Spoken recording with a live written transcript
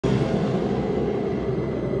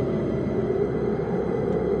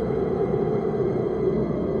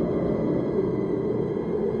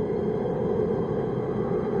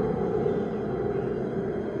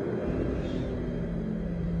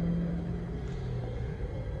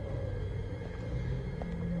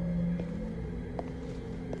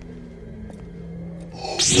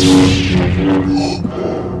You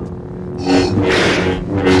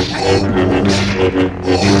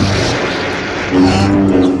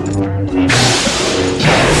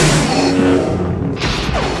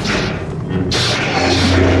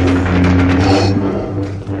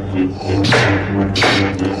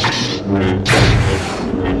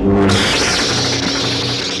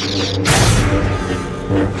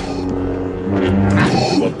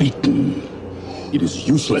are beaten. It is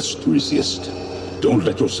useless to resist. Don't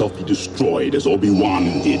let yourself be destroyed as Obi-Wan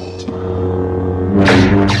did.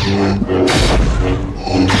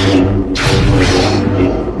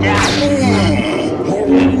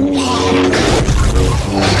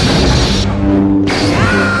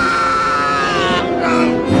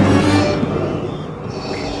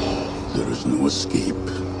 There is no escape.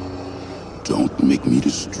 Don't make me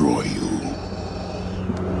destroy you.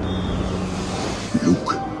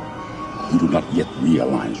 Luke, you do not yet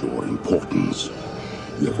realize your importance.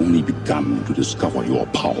 You have only begun to discover your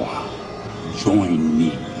power. Join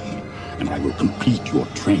me, and I will complete your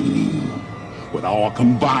training. With our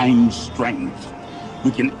combined strength,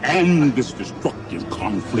 we can end this destructive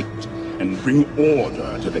conflict and bring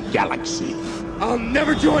order to the galaxy. I'll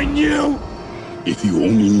never join you! If you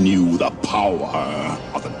only knew the power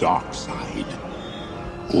of the dark side.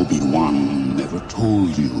 Obi-Wan never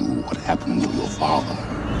told you what happened to your father.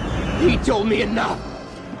 He told me enough.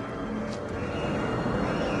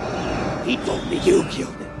 He told me you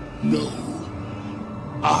killed him. No.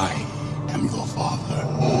 I am your father.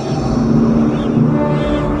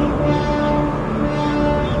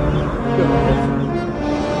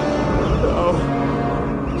 No.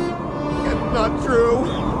 That's not true.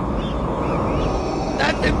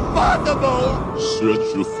 That's impossible!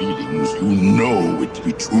 Search your feelings. You know it to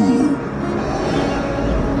be true.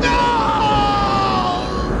 No!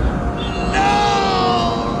 No!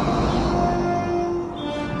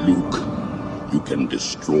 Luke, you can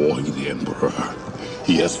destroy the Emperor.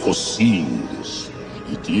 He has foreseen this.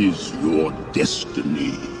 It is your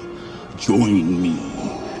destiny. Join me,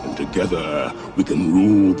 and together we can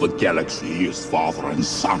rule the galaxy as father and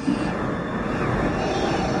son.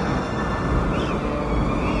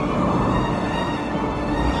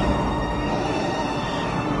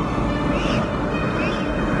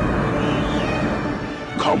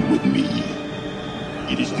 Come with me.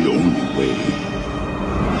 It is the only way.